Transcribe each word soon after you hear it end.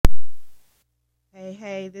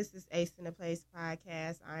Hey, this is Ace in the Place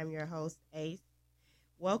podcast. I'm your host, Ace.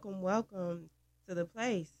 Welcome to the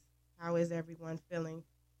place. How is everyone feeling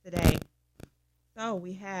today? So,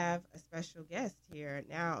 we have a special guest here.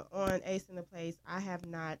 Now, on Ace in the Place, I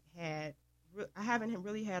haven't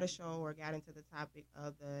really had a show or got into the topic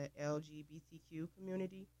of the LGBTQ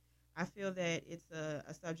community. I feel that it's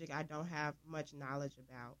a subject I don't have much knowledge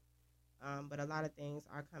about. But a lot of things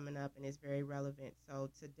are coming up and it's very relevant. So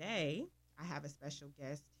today I have a special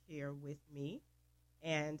guest here with me,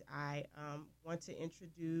 and I want to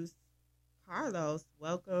introduce Carlos.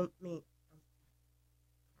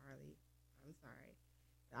 Carly. I'm sorry.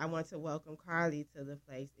 I want to welcome Carly to the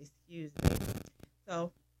place. Excuse me.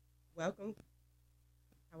 So, welcome.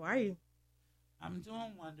 How are you? I'm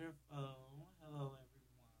doing wonderful. Hello,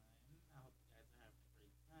 everyone. I hope you guys are having a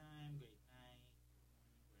great time, great night, good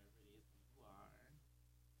morning, wherever it is that you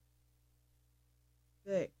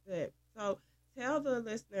are. Good. So, tell the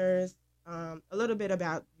listeners a little bit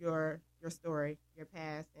about your story, your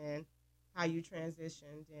past, and how you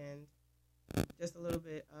transitioned, and just a little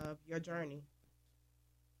bit of your journey.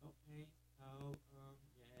 Okay, so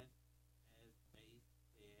yes, as Faith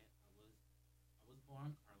said, I was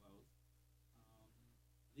born Carlos. Um,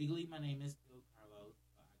 Legally, my name is still Carlos,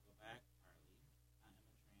 but I go back Carly. I am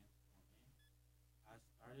a trans woman. I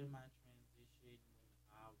started my transition when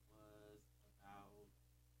I was about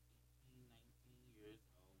 18, 19 years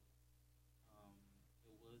old. Um,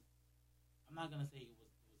 it was. I'm not gonna say it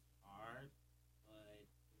was hard, but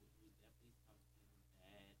it was definitely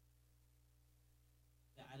something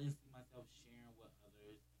that I didn't see myself sharing with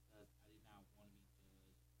others because I did not want to be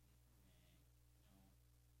judged and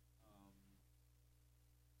that.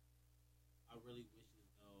 I really wish as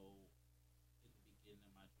though in the beginning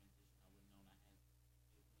of my transition I would have known I had as much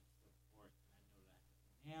support that I know that I have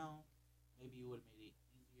now. Maybe it would have made it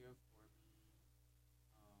easier for me.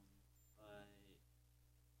 But hey,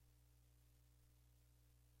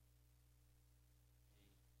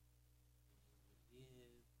 it is what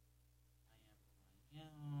it is. I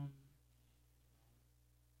am who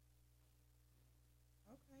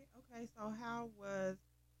I am. Okay. So, how was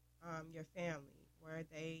your family? Were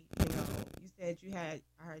they, you said you had.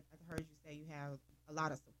 I heard you say you have a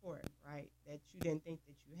lot of support, right? That you didn't think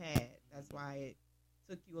that you had. That's why it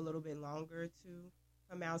took you a little bit longer to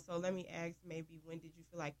come out. So, let me ask, maybe when did you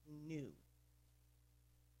feel like you knew?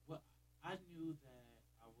 Well, I knew that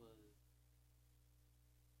I was.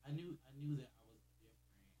 I knew that I was different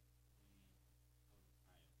when I was a child.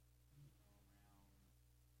 Around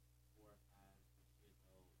 4, 5, 6 years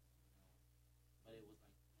old. But it was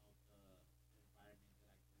like the environment that I grew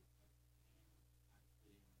up in. I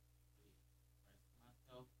couldn't really express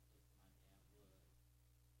myself because my dad was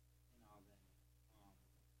and all that. Um,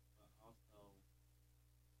 but also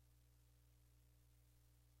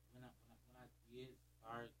when I did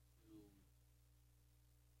start to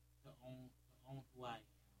own who I am,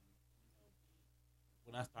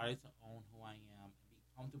 when I started to own who I am and be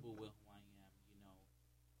comfortable with who I am,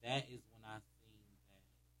 that is when I seen that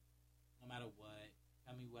no matter what,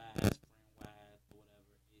 family wise, friend wise, or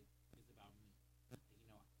whatever, it's about me.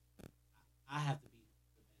 Like, I have to be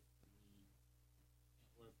the best for me in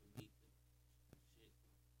order for me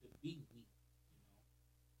to be me.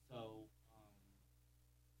 So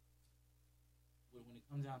when it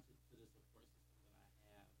comes down to the support system that I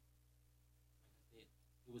have, like I said,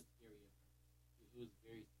 it was scary at first. It was very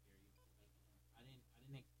scary because I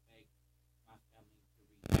didn't expect my family to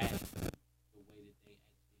react the way that they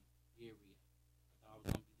actually did react. I thought I was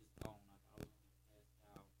gonna be disowned. I thought I was gonna be cast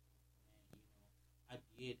out. And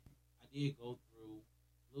I did go through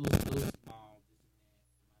little small this and that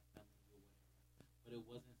for my family or whatever, but it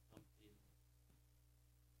wasn't something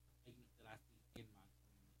that I see in my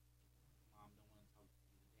community. Mom don't want to talk to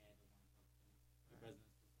you. The dad don't want to talk to you. Your brothers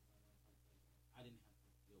and sisters don't want to talk to you. I didn't have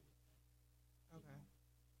to deal with that. You Okay. know.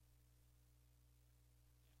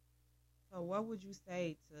 So, what would you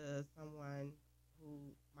say to someone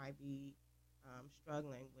who might be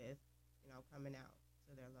struggling with, coming out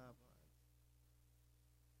to their loved ones?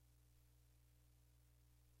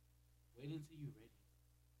 Wait until you're ready.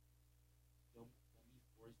 Don't be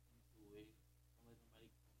forced into it. Don't let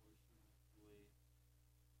nobody coerce you into it.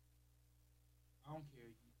 I don't care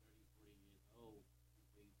if you're 30, 40 years old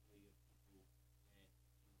before you tell your people that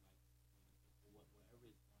whatever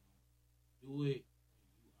is going on. Do it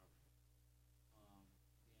when you are ready. Then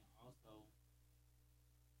also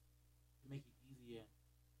to make it easier,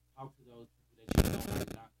 talk to those people that you know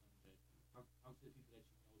are not going to judge you. Talk to the people that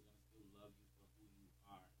you know are going to still love you for who you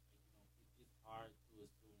are. It's hard to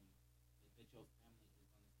assume that your family is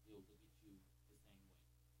going to still look at you the same way.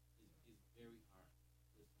 It's very hard.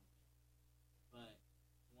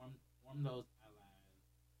 form those allies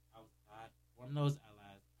outside. Form those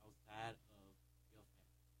allies outside of your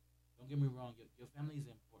family. Don't get me wrong. Your family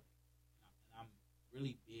is important, and I'm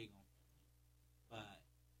really big on family. But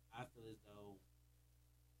I feel as though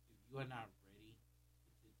if you are not ready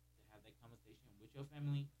to have that conversation with your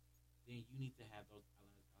family, then you need to have those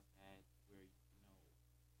allies outside where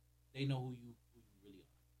they know who you really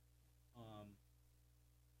are.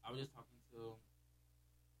 I was just talking to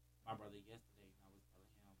my brother yesterday, and I was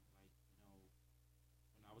telling him like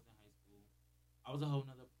when I was in high school, I was a whole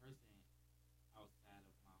nother person outside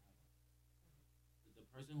of my home. The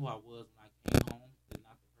person who I was when I came home is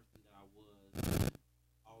not the person that I was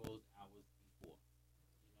all those hours before.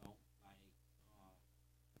 Like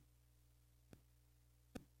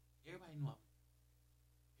everybody knew I was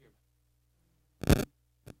everybody.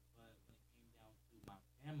 But when it came down to my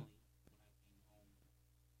family, when I came home,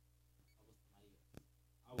 I was somebody else.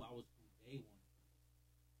 I was who they wanted to be,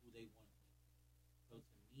 who they wanted me. So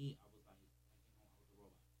to me, I was like, when I came home, I was a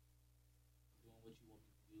robot. I'm doing what you want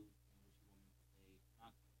me to do, doing what you want me to say.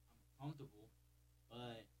 I'm comfortable,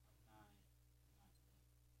 but I'm not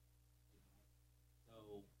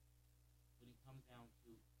So when it comes down to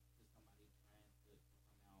somebody trying to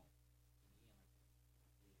come out to me, and like I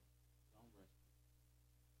said, don't rush me.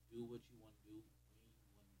 Do what you want to do when you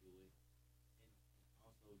want to do it, and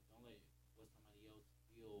also don't let what somebody else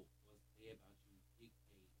feel or say about you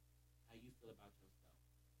dictate how you feel about yourself.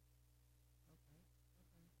 Okay.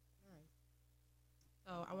 Okay. Nice.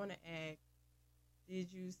 So I want to ask,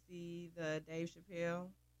 did you see the Dave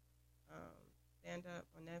Chappelle stand up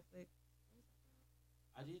on Netflix?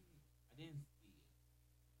 I didn't see it,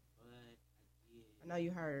 but I did. I know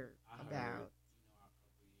you heard I about. I read.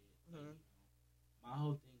 Mm-hmm. My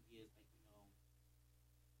whole thing is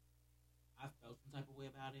I felt some type of way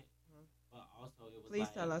about it, Mm-hmm. but also it was Please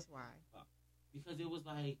like, tell us why. because it was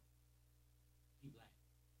like he black.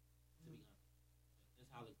 To Mm-hmm. be honest, that's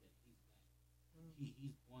how I looked at it. He's black. Mm-hmm.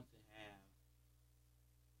 He's going to have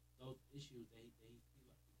those issues that he feels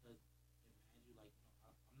like, because imagine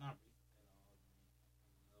I'm not racist at all.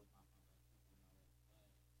 I love my black people and all that, but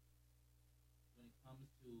when it comes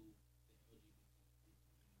to the LGBTQ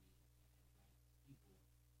community and black people,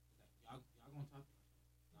 it's like y'all gonna talk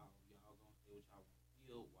about shit. Y'all gonna say what y'all want to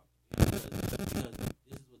feel, because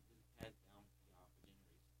this is what's been passed down to y'all for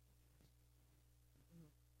generations. Mm-hmm.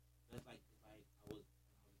 That's like it's like I was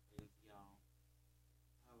when I was explaining to y'all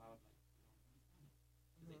how a lot of black people don't understand it,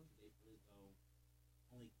 because they feel as though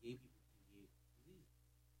only gay people can get disease.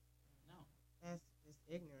 No, That's just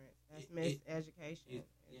ignorance. That's It- miseducation.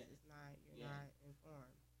 yeah, It's not. You're yeah. not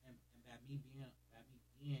informed. and by me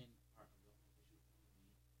being part of the homosexual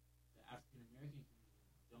community, the African American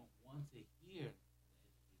community don't want to hear the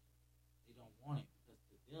education. They don't want it, because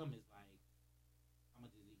to them it's like I'm a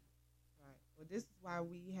disease. Right. Well, this is why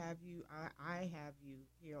we have you. I have you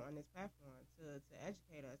here on this platform to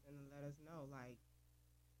educate us and let us know, like,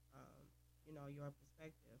 um, your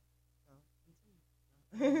perspective. So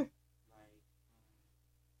continue. Like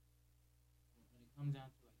when it comes down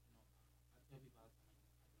to I tell people all the time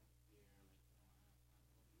I don't care. I'm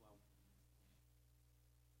who I want to be.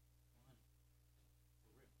 100,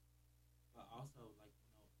 for real. But also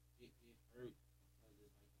it hurts because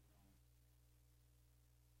it's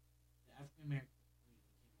the African American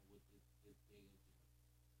community came up with this gay agenda.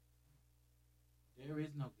 There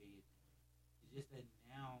is no gay agenda. It's just that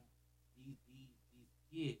now these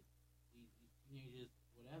kids, these teenagers,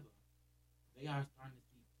 whatever, they are starting to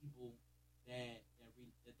see people that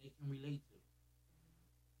they can relate to.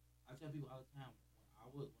 I tell people all the time when I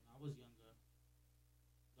was younger,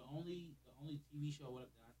 the only TV show that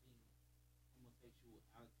I seen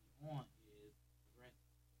homosexuality on is Degrassi.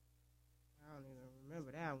 I don't even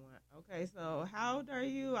remember that one. Okay, so how old are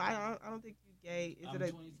you? I don't think you gay. Is I'm it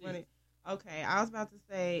a 26. Okay, I was about to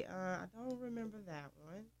say I don't remember that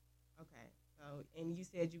one. Okay, so and you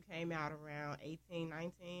said you came out around 18,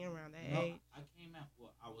 19, around that No, age. I came out.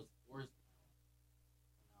 Well, I was forced out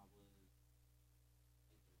when I was like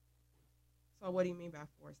 13, 14. So what do you mean by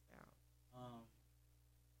forced out?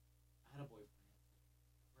 I had a boyfriend,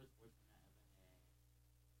 first boyfriend I ever had,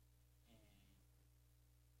 and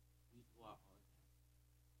we used to go out all the time,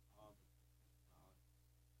 all the time, all the time.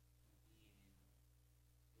 And then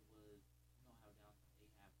it was, how downtown they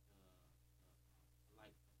have the light festival where they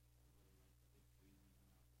like the big tree and went out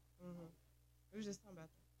and all Mm-hmm. that. We were just talking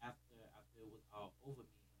about that. After it was all over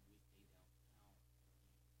me and we stayed downtown,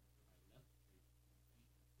 and everybody left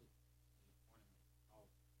the tree, and took the ornament off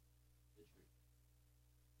the tree.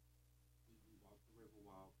 We walked the river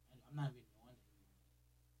walk, and I'm not even knowing that he wanted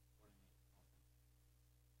ornament off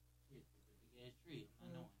the tree. It's a big ass tree. I'm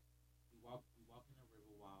not knowing.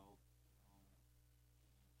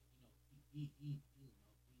 he knew that I was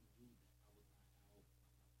not out. My family didn't know that I was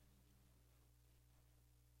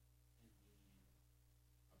taking out.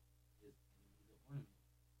 And then his handed me the ornament.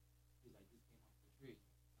 He was like, "This came off the tree."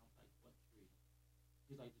 I was like, "What tree?"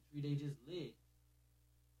 He was like, "The tree they just lit."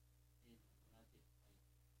 And when I did, like,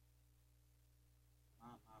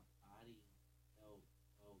 my body felt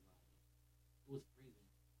like it was freezing.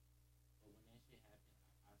 But when that shit happened,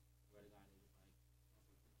 I swear to God, it was like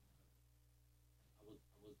I was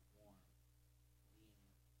warm.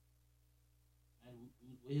 And we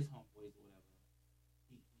was with his homeboys or whatever.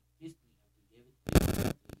 He kissed me after he gave it to me.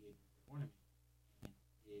 After he gave me the ornament, and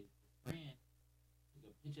his friend took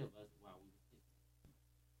a picture of us while we were kissing.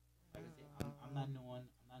 Like I said, I'm not knowing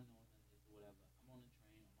none of this or whatever. I'm on the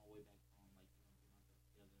train on my way back home, like get myself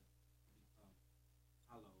together to become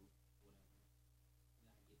hollow or whatever.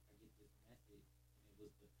 And I get this message, and it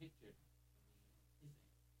was the picture of me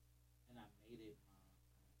kissing, and I made it my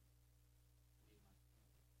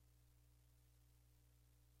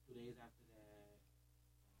 2 days after that.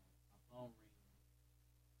 My phone rings.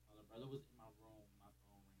 My little brother was in my room. My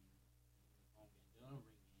phone rings. And when the phone got done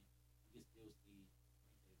ringing, you can still see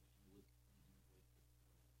screensaver, and it was in the voice.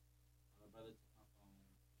 My little brother took my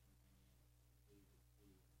phone and we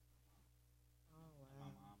Oh and wow.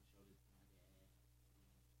 my mom showed it to my dad.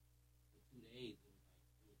 For 2 days, it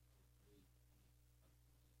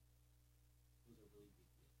was a really big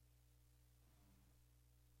deal.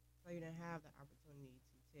 So you didn't have the opportunity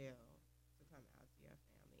to tell to come out to your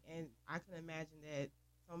family, and I can imagine that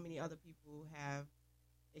so many other people have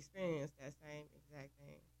experienced that same exact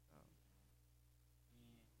thing. So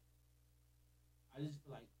And I just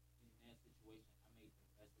feel like in that situation, I made the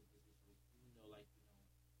best of the situation, even though, like,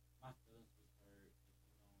 my feelings was hurt.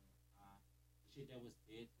 The shit that was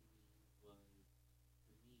said to me was,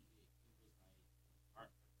 to me, it was like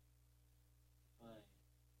heartbreaking. But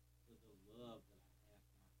for the love that I have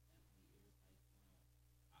for my family, it was like,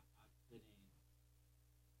 I couldn't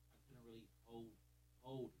really hold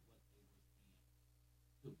what they were saying to me,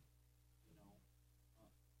 you know.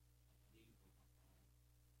 Like, my daddy broke my phone.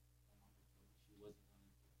 My mama told me she wasn't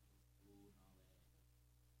gonna take me to school and all that.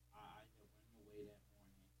 I ended up running away that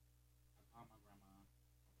morning. I called my grandma. My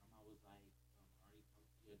grandma was like, "I already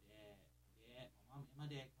talked to your dad." My mom and my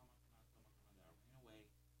dad called my grandma. Told my grandma that I ran away.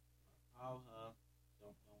 Call her.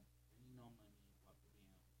 Don't bring me no money. Walk her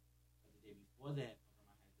down. But the day before that, my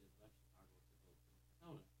grandma had just left Chicago to go to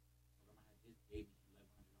Minnesota. My grandma had just gave me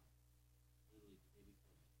 $1,100. Literally the day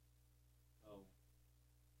before that. So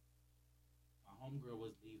my homegirl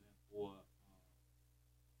was leaving for when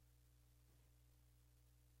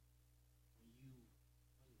what is it?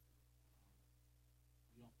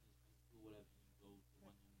 You don't finish high school, whatever, and you go to one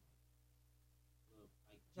of them like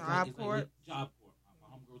job it's like court. job corps. My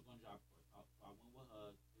homegirl was going to job corps, so I went with her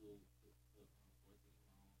to Fort City Mall for her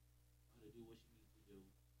to do what she needs to do.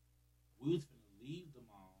 We was finna leave the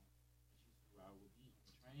mall, and she was finna ride with me on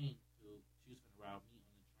the train to. She was finna ride with me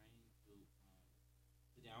on the train to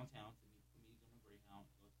downtown to meet for me to get my Greyhound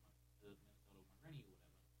and go to Minnesota with my granny or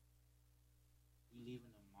whatever. We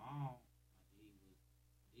leaving the mall. My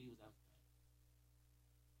daddy was outside.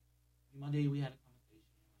 Me and my daddy, we had a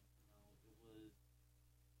conversation. Like, it was.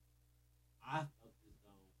 I felt as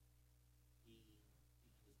though he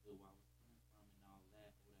understood where I was coming from and all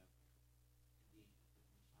that, or whatever. And then he took me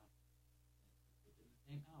shopping. Within the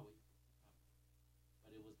same hour, he took me shopping.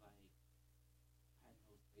 But it was like I had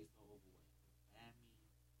no space to overweight for family,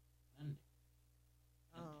 none of that.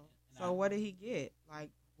 Oh, And so what did he get?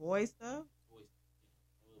 Like boy stuff? Boys, yeah.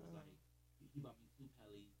 So it was like he bought me two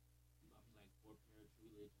Pellies. He bought me like 4 pair of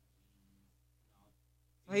True Religion jeans.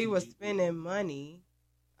 So he was ATG spending money.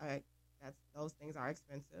 Those things are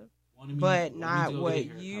expensive, wanted me, but wanted me not to go what get a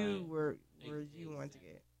haircut. you you want to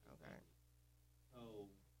Exactly. get. Okay. So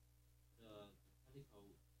the Pelly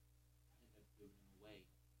coat, I ended up giving them away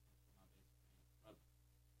to my best friend's brother.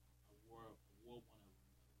 I wore one of them,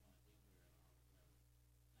 the other one I didn't wear at all, whatever.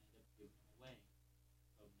 And I ended up giving them away.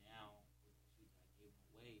 So now with the shoes I gave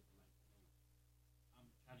them away, but like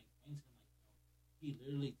I'm trying to explain to them like he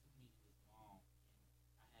literally took me in this mall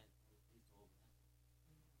and I had no place to hold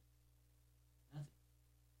nothing.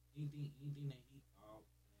 Anything that he thought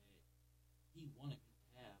that he wanted me to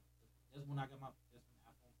have. That's when that's when iPhone 4 came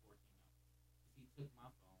out. He took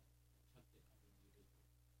my phone and chucked it underneath his roof.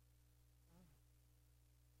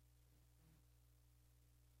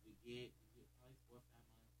 We get probably 4 or 5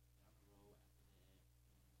 months down the road after that,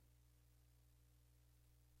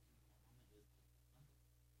 and my mama is like nothing.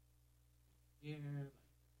 Scared, like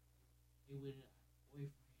hey with it, I have a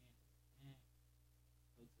boyfriend, man.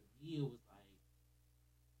 So to me it was like,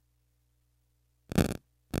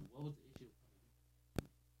 what was the issue?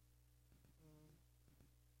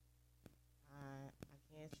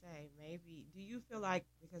 Okay, maybe. Do you feel like,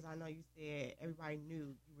 because I know you said everybody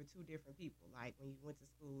knew you were two different people, like when you went to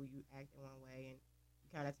school, you acted one way and you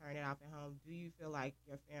kind of turned it off at home. Do you feel like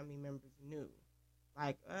your family members knew?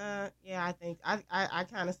 Like, yeah, I think I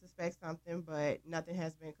kind of suspect something, but nothing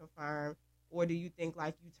has been confirmed. Or do you think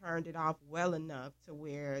like you turned it off well enough to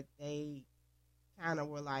where they kind of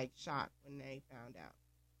were like shocked when they found out?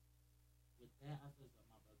 With that, I feel like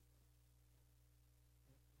my brother.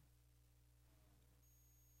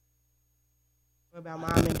 What about I,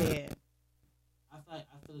 mom and dad? I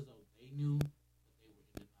feel as though they knew, but they were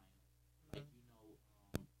in denial. Like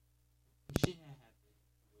when shit had happened,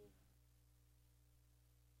 where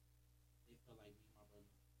they felt like me and my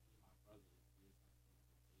brother did something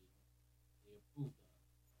that they approved of.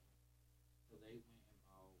 So they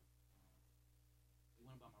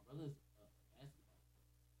went about my brother's basketball court.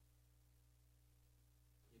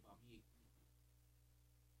 They bought me a key.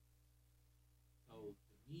 So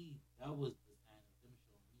to me, that was the sign of them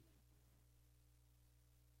showing me like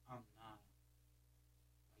I'm not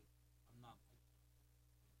like I'm not like that.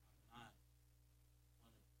 Like, I'm not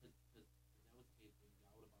one of because that was the case when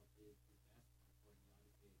y'all would about this basketball court and y'all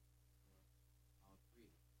just said for all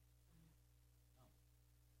three. No,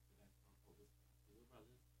 the basketball court was for your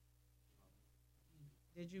brothers.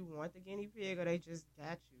 Did you want the guinea pig, or they just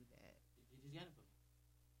got you that? They just got it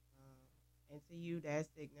for me. And to you, that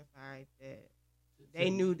signified that To they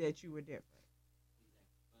knew me, that you were different.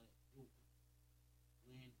 exactly.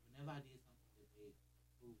 But whenever I did something that they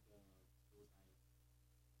approved of, it was like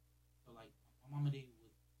so. Like my mama, they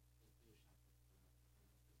was still shopping.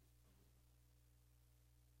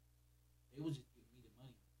 They was just giving me the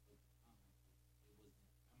money for the time. They wasn't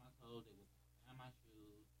buying my clothes. They wasn't buying my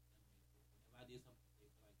shoes. Whenever I did something,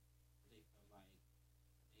 they felt like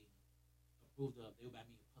they approved of. They would buy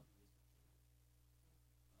me a puppy or some shit.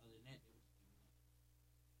 But other than that, they would just give me money.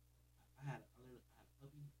 I had a puppy. I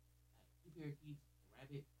had two parakeets, a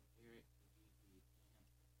rabbit, a parrot, a guinea pig, and a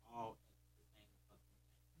hamster, all at the same fucking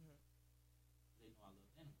time. Mhm. They know I love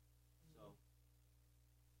animals, so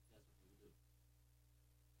that's what they would do.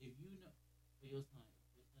 If you know for your son,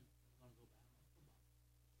 if your son is gonna go buy him a football,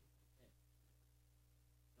 shit like that.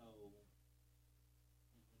 So when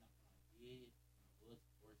I was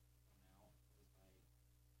forced to come out, it was like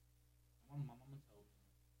my mama told me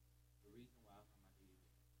the reason why my mama did it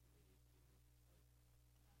the way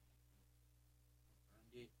they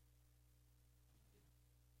did it was because I confirmed it.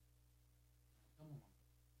 I did. Come on, mama,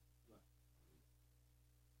 you are.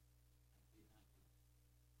 I did not do it.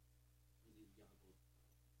 It was either y'all go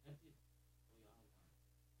accept it or y'all learn.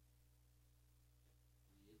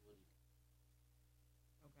 It is what it is.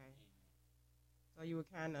 Okay. And So you were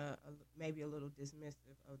kind of maybe a little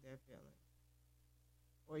dismissive of their feelings,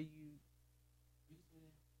 or you? you can say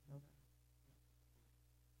that. Okay.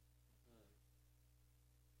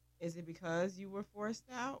 Because Is it because you were forced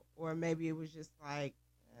out, or maybe it was just like,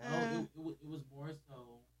 no, it was more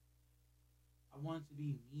so. I wanted to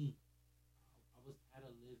be me. I was tired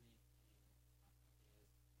of living in my dad's shadow.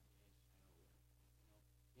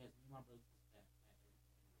 Yes, me and my brothers was fat everything in the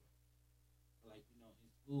world. But like in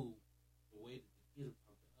school, the way that the kids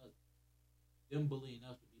would talk to us, them bullying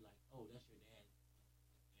us would be like, "Oh, that's your dad's.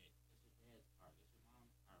 That's your dad's car. That's your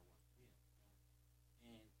mom's car. Wash your hands."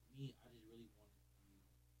 And to me, I just really wanted to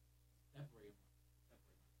separate myself.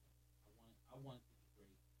 I wanted to be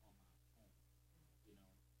great on my own. You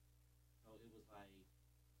know. So it was like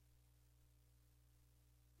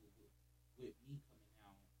with me coming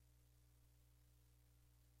out,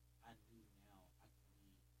 I knew now I can be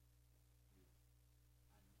who I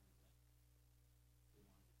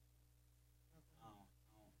know what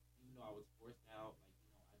they wanted. Even though I was forced out,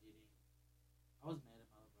 like I didn't. I was mad at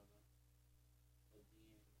my little brother, but then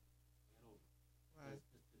I got over it. right.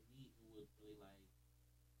 Because to me, it was really like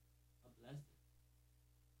a blessing.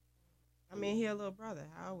 I It mean, was, he a little brother.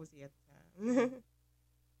 How old was he at the time? I was just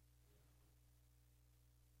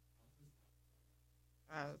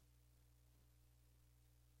like, uh,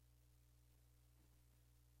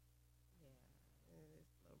 yeah, it's little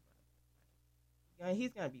brother. Yeah,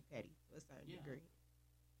 he's gonna be petty to a certain yeah. degree,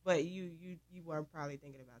 but you weren't probably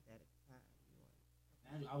thinking about that at the time.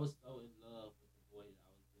 You weren't. I was so in love with the boy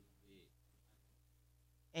that I was dealing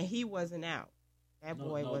with. And he wasn't out. That No,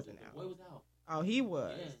 boy no, wasn't the out. boy was out. Oh, he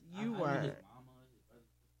was. Yeah, You I knew weren't. his mama, his brothers,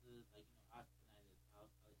 sisters. Like I spent the night at his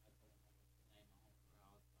house. I told him I spent the night at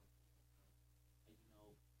my uncle's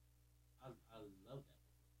house. Like I love that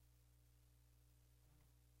boy.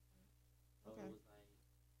 So Okay. it was like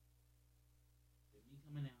with me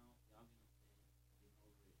coming out, y'all getting upset,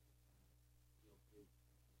 getting over it. Be okay with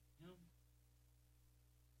him.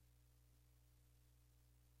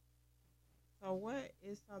 So, what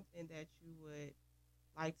is something that you would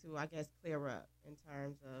like to, I guess, clear up in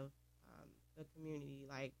terms of the community?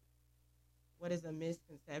 Like, what is a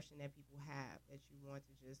misconception that people have that you want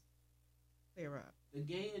to just clear up? The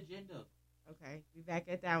gay agenda. Okay, we back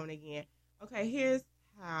at that one again. Okay, here's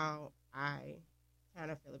how I kind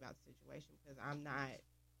of feel about the situation because I'm not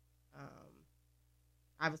um,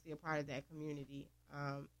 obviously a part of that community.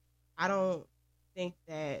 I don't think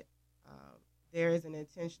that there is an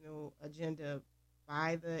intentional agenda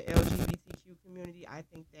by the LGBTQ community. I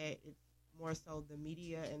think that it's more so the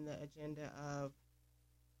media and the agenda of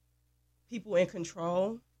people in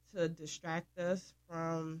control to distract us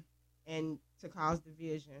from and to cause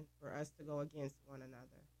division for us to go against one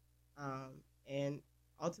another. And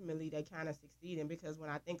ultimately, they kind of succeeding because when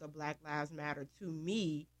I think of Black Lives Matter, to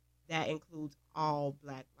me, that includes all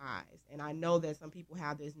Black lives. And I know that some people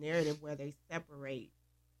have this narrative where they separate,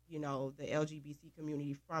 the LGBT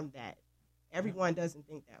community from that. Everyone doesn't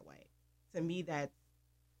think that way. To me, that's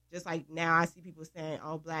just like now I see people saying,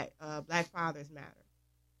 "Oh, Black fathers matter."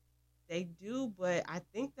 They do, but I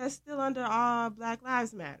think that's still under all Black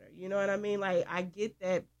Lives Matter. You know what I mean? Like, I get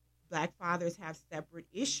that Black fathers have separate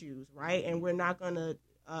issues, right? And we're not going to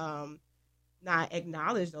not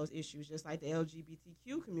acknowledge those issues, just like the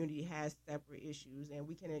LGBTQ community has separate issues, and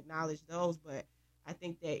we can acknowledge those, but I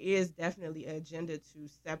think there is definitely an agenda to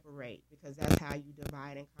separate because that's how you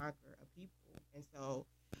divide and conquer a people. And so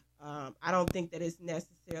I don't think that it's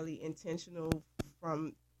necessarily intentional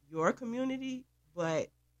from your community,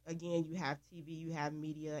 but again, you have TV, you have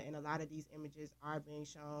media, and a lot of these images are being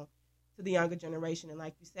shown to the younger generation. And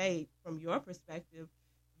like you say, from your perspective,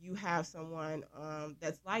 you have someone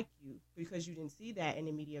that's like you because you didn't see that in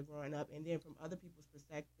the media growing up. And then from other people's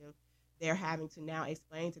perspective, they're having to now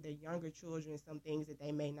explain to their younger children some things that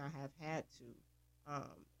they may not have had to.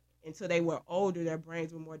 Until they were older, their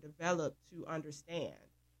brains were more developed to understand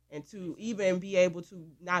and to even be able to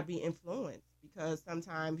not be influenced, because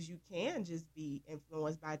sometimes you can just be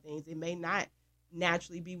influenced by things. It may not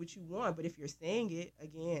naturally be what you want, but if you're saying it,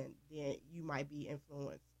 again, then you might be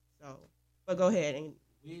influenced. So, but go ahead. And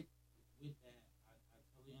with that, I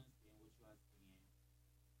totally understand what you are saying.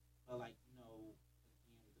 But like, again, with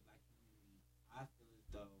the Black community, I feel as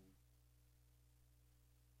though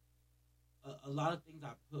a lot of things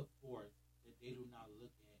are put forth that they do not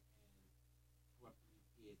look at as corrupting the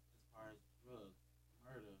kids, as far as drugs,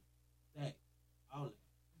 murder, sex, all that.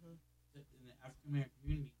 Mm-hmm. In the African American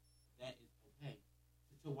community, that is okay.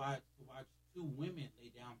 To watch two women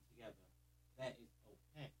lay down together, that is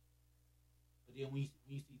okay. But then when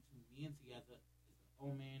you see two men together, it's an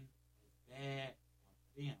omen, it's bad, or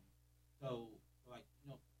them. So like,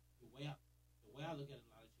 the way I look at a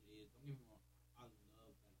lot of shit is, don't get me wrong, I love my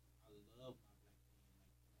black man, I love it.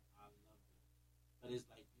 But it's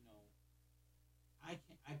like,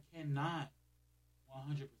 I cannot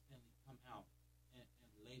 100% come out and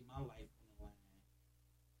lay my life on the line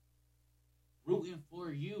rooting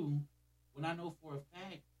for you when I know for a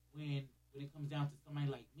fact when it comes down to somebody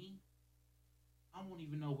like me, I won't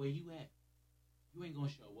even know where you at. You ain't gonna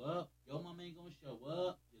show up. Your mama ain't gonna show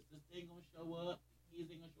up. Your sister ain't gonna show up. Your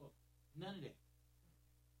kids ain't gonna show up. None of that.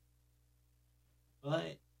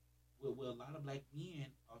 But with a lot of Black men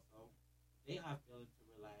also, they are failing to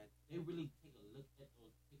realize, they really take a look at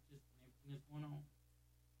those pictures and everything that's going on.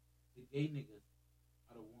 The gay niggas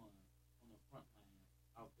are the ones on the front line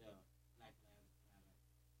out there, Black Lives Matter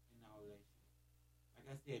and all that shit. Like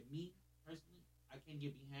I said, me personally, I can't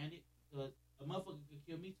get behind it because a motherfucker could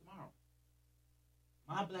kill me tomorrow.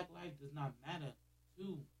 My black life does not matter to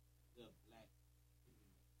the Black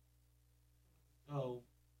community. So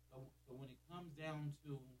when it comes down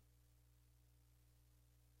to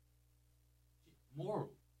morals,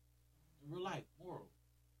 in real life,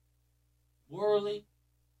 morally,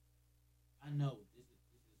 I know this is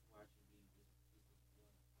who I should be. This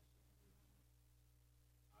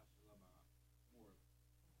is what I should love about morally.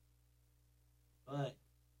 But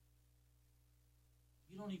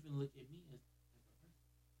you don't even look at me as a person.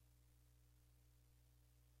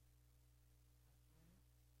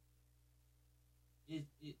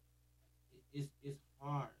 It's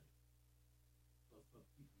hard for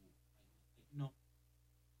people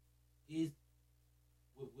is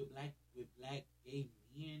with black gay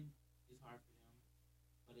men, it's hard for them,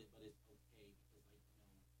 but it's okay because they are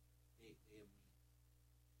men.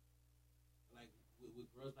 Like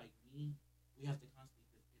with girls like me, we have to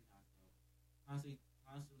constantly defend ourselves,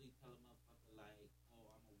 constantly tell a motherfucker like,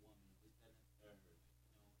 oh, I'm a woman, this, that, and the third,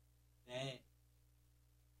 that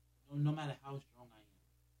no matter how strong I am,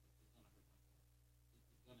 it's gonna hurt myself.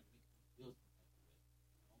 It's gonna make me feel some type of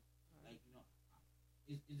way, Like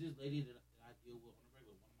it's this lady that I deal with on a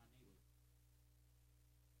regular. One of my neighbors,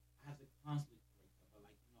 I have to constantly correct her, but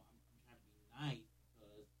like I'm trying to be nice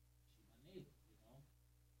because she's my neighbor.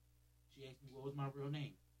 She asked me what was my real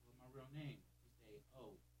name. What was my real name? She said,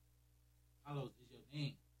 "Oh, Carlos is your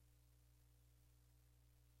name.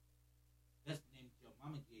 That's the name that your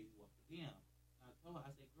mama gave you up to them." And I told her,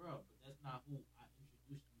 I said, "Girl, but that's not who I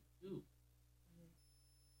introduced you to." Mm-hmm.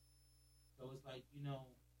 So it's like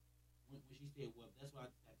when she said, "Well, that's why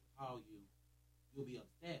I just have to call you. You'll be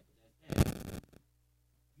upset, but that's that."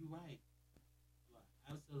 You're right. You are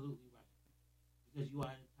absolutely right because you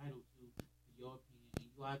are entitled to your opinion,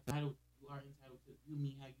 and you are entitled to view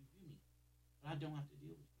me how you view me. But I don't have to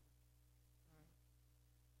deal with you. Right.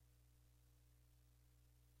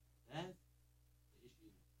 That's the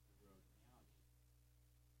issue of the world nowadays.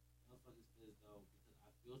 Motherfuckers feel as though because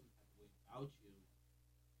I feel some type of way about you,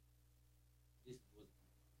 this is what's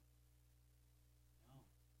going on. No,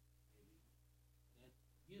 baby. That's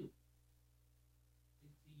you.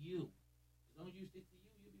 Stick to you. As long as you stick to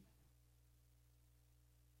you, you'll be fine.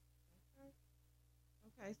 Okay.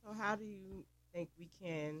 Okay. So, how do you think we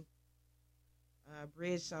can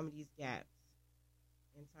bridge some of these gaps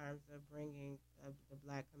in terms of bringing the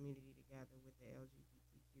Black community together with the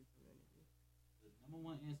LGBTQ community? The number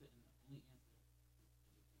one answer and the only answer is education.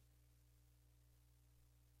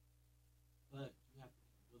 But you have to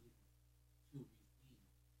be willing to receive.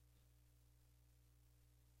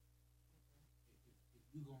 If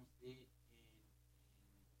you're going to sit and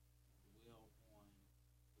dwell on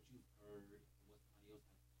what you've heard or what somebody else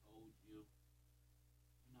has told you,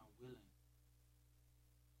 you're not willing.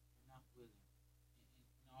 You're not willing.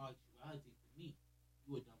 In all actuality, to me,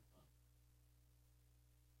 you a dumb fuck.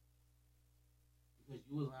 Because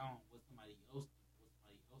you allow what somebody else thinks, what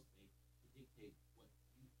somebody else say to dictate what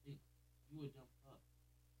you think. You a dumb fuck.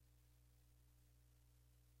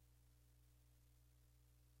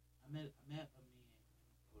 I met a man in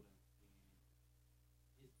Minnesota,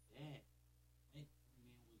 and it's sad. This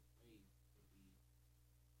man was raised to be homosexual.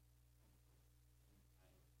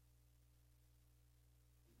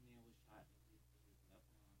 This man was shot in his left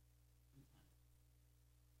arm 2 times.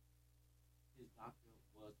 His doctor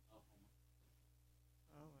was a homosexual.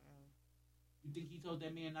 Oh wow. You think he told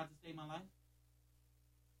that man not to save my life?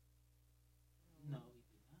 No, he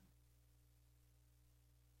did not.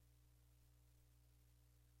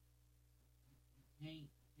 You can't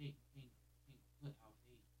put out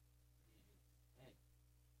hate and expect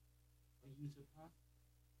for you to prosper.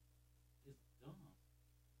 It's dumb.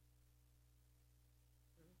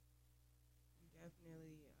 You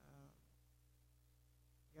definitely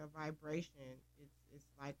your vibration. It's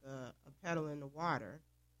like a pedal in the water.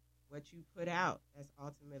 What you put out, that's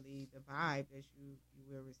ultimately the vibe that you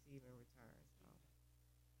will receive in return.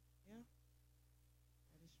 So yeah,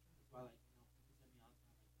 that is true. That's why, like, people tell me all the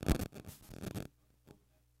time, like,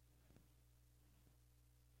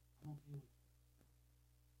 I'm okay with you.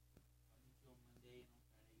 I meet you on Monday and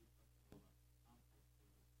on Friday you fucking over. I'm perfectly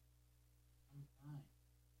okay. I'm fine.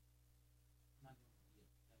 I'm not gonna be upset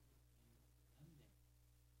with anyone for none of that.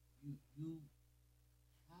 You who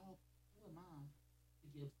am I to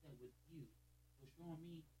get upset with you for showing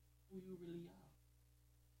me who you really are?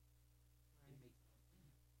 It Right. makes no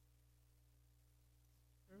sense.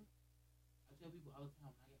 True. I tell people all the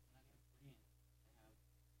time when I got friends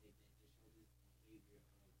that have that show this behavior of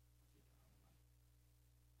shit that I don't like.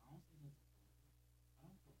 I don't say nothing to them. I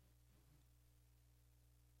don't feel bad for them.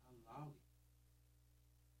 I allow it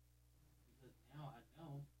because now I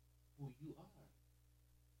know who you are.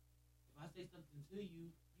 If I say something to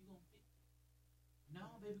you, you gonna fix it.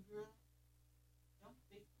 No, baby girl, don't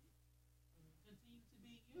fix it. Continue to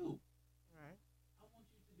be you. Right. I want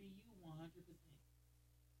you to be you 100%.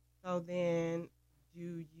 So then,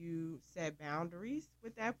 do you set boundaries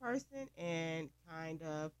with that person and kind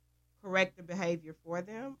of correct the behavior for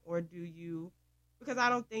them, or do you? Because I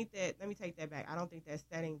don't think that. Let me take that back. I don't think that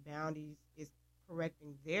setting boundaries is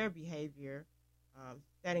correcting their behavior.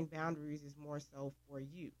 Setting boundaries is more so for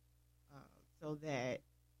you, so that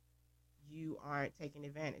you aren't taken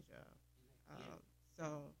advantage of. Yeah, So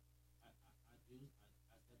I do.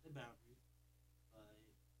 I set the boundaries, but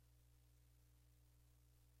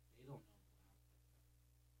they don't know how to set the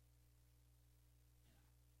boundaries.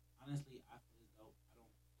 And honestly, I feel as though I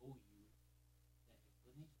don't owe you that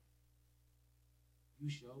explanation. You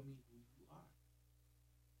show me who you are.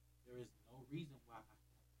 There is no reason why I have to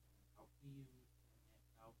come and talk to you and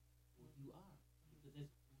about who you are because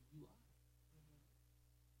that's who you are.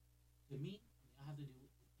 To me, all I have to do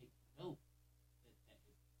is take note that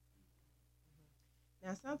is who you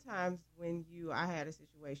are. now, sometimes when I had a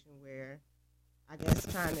situation where I guess,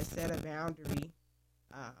 trying to set a boundary,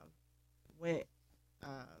 went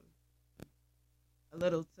a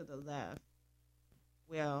little to the left.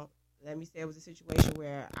 Well, let me say it was a situation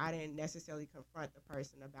where I didn't necessarily confront the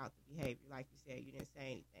person about the behavior. Like you said, you didn't say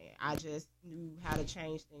anything. I just knew how to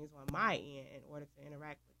change things on my end in order to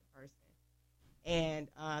interact with the person. And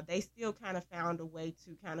they still kind of found a way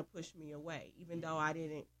to kind of push me away, even though I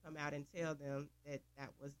didn't come out and tell them that that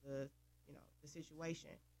was the situation.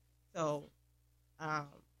 So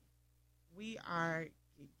we are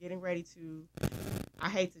getting ready to. I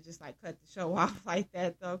hate to just like cut the show off like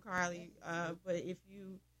that though, Carly. But if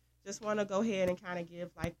you just want to go ahead and kind of give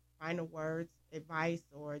like final words, advice,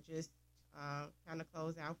 or just kind of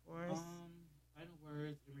close out for us. Final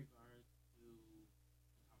words in regards to the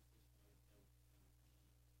conversation that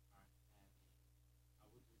we are having. I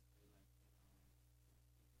would just say like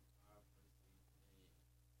if you are a person that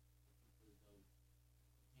you feel as though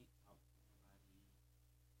you can't talk to somebody,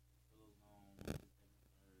 you feel alone, this, that, and the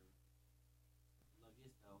third. Love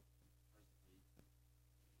yourself personally.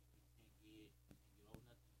 You can't get over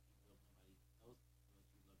nothing. You can't get over nobody else unless you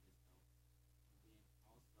love yourself. And then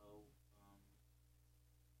also,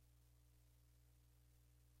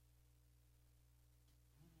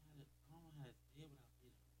 I don't know how to say it without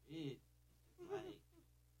being big. It's just like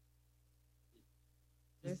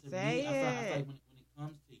just Just to say me, I feel it. like when it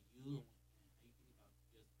comes to you and how you think about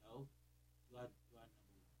yourself, you are number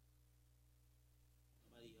one.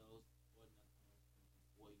 Nobody else or nothing else can do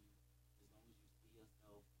for you. As long as you see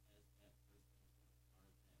yourself as that person, as a part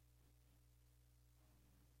of that person.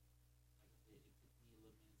 Like I said, it took me a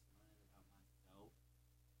little minute to learn it about myself,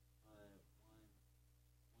 but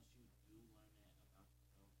once you do learn that about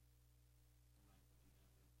yourself, your life will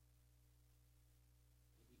be better.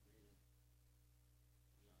 It'll be greater.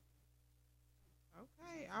 We all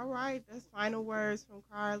Okay, all right. That's final words from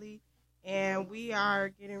Carly. And we are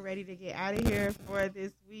getting ready to get out of here for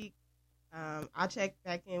this week. I'll check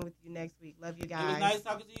back in with you next week. Love you It was guys. nice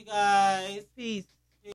talking to you guys. Peace.